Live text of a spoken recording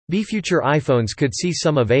Future iPhones could see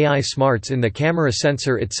some of AI smarts in the camera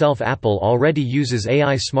sensor itself. Apple already uses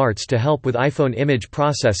AI smarts to help with iPhone image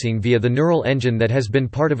processing via the neural engine that has been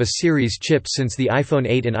part of a series chip since the iPhone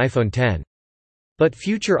 8 and iPhone X. But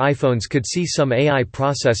future iPhones could see some AI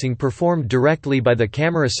processing performed directly by the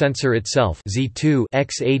camera sensor itself. Z2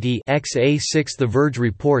 X80 XA6. The Verge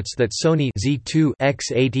reports that Sony Z2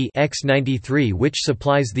 X80 X93, which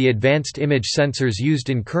supplies the advanced image sensors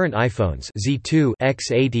used in current iPhones, Z2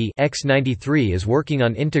 X80 X93, is working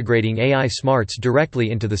on integrating AI smarts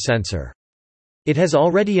directly into the sensor. It has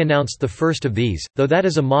already announced the first of these, though that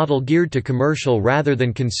is a model geared to commercial rather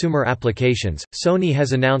than consumer applications. Sony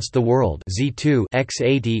has announced the World Z2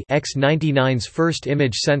 X80 X99's first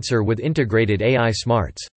image sensor with integrated AI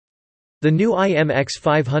smarts. The new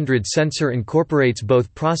IMX500 sensor incorporates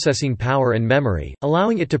both processing power and memory,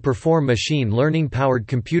 allowing it to perform machine learning-powered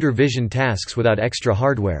computer vision tasks without extra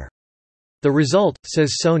hardware. The result,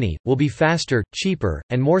 says Sony, will be faster, cheaper,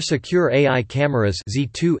 and more secure AI cameras.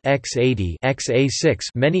 Z2 X80 XA6.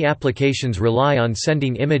 Many applications rely on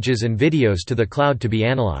sending images and videos to the cloud to be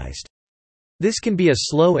analyzed. This can be a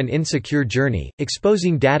slow and insecure journey,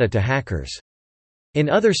 exposing data to hackers. In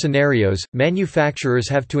other scenarios, manufacturers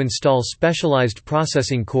have to install specialized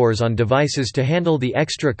processing cores on devices to handle the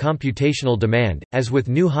extra computational demand, as with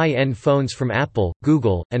new high-end phones from Apple,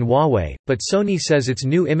 Google, and Huawei, but Sony says its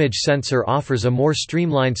new image sensor offers a more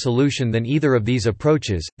streamlined solution than either of these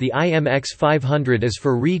approaches. The IMX500 is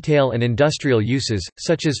for retail and industrial uses,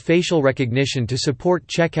 such as facial recognition to support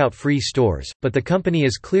checkout-free stores, but the company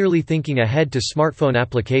is clearly thinking ahead to smartphone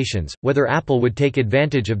applications. Whether Apple would take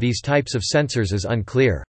advantage of these types of sensors is unclear.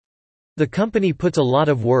 The company puts a lot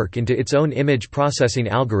of work into its own image processing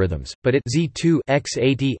algorithms, but it Z2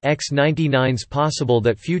 X80 X99's possible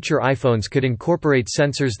that future iPhones could incorporate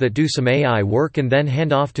sensors that do some AI work and then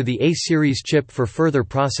hand off to the A-series chip for further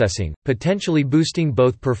processing, potentially boosting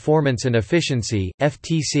both performance and efficiency.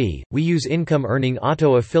 FTC, we use income-earning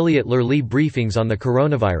auto affiliate Lurlee briefings on the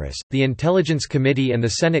coronavirus. The Intelligence Committee and the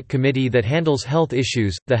Senate Committee that handles health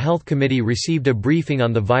issues, the Health Committee received a briefing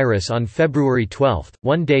on the virus on February 12,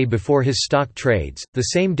 one day before his stock trades. The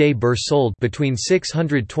same day Burr sold between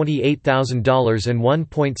 $628,000 and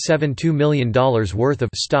 $1.72 million worth of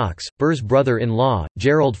stocks. Burr's brother-in-law,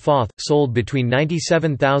 Gerald Foth, sold between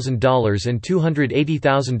 $97,000 and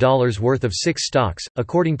 $280,000 worth of 6 stocks,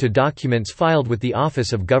 according to documents filed with the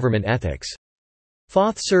Office of Government Ethics.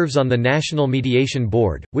 Foth serves on the National Mediation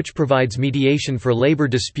Board, which provides mediation for labor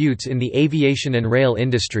disputes in the aviation and rail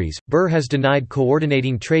industries. Burr has denied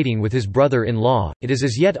coordinating trading with his brother-in-law. It is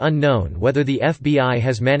as yet unknown whether the FBI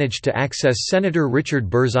has managed to access Senator Richard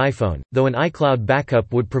Burr's iPhone, though an iCloud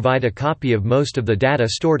backup would provide a copy of most of the data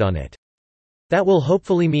stored on it. That will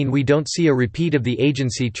hopefully mean we don't see a repeat of the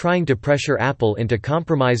agency trying to pressure Apple into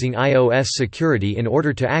compromising iOS security in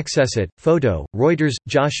order to access it. Photo, Reuters,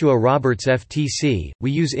 Joshua Roberts. FTC, we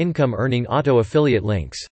use income-earning auto affiliate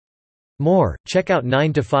links. More, check out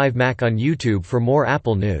 9 to 5 Mac on YouTube for more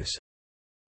Apple news.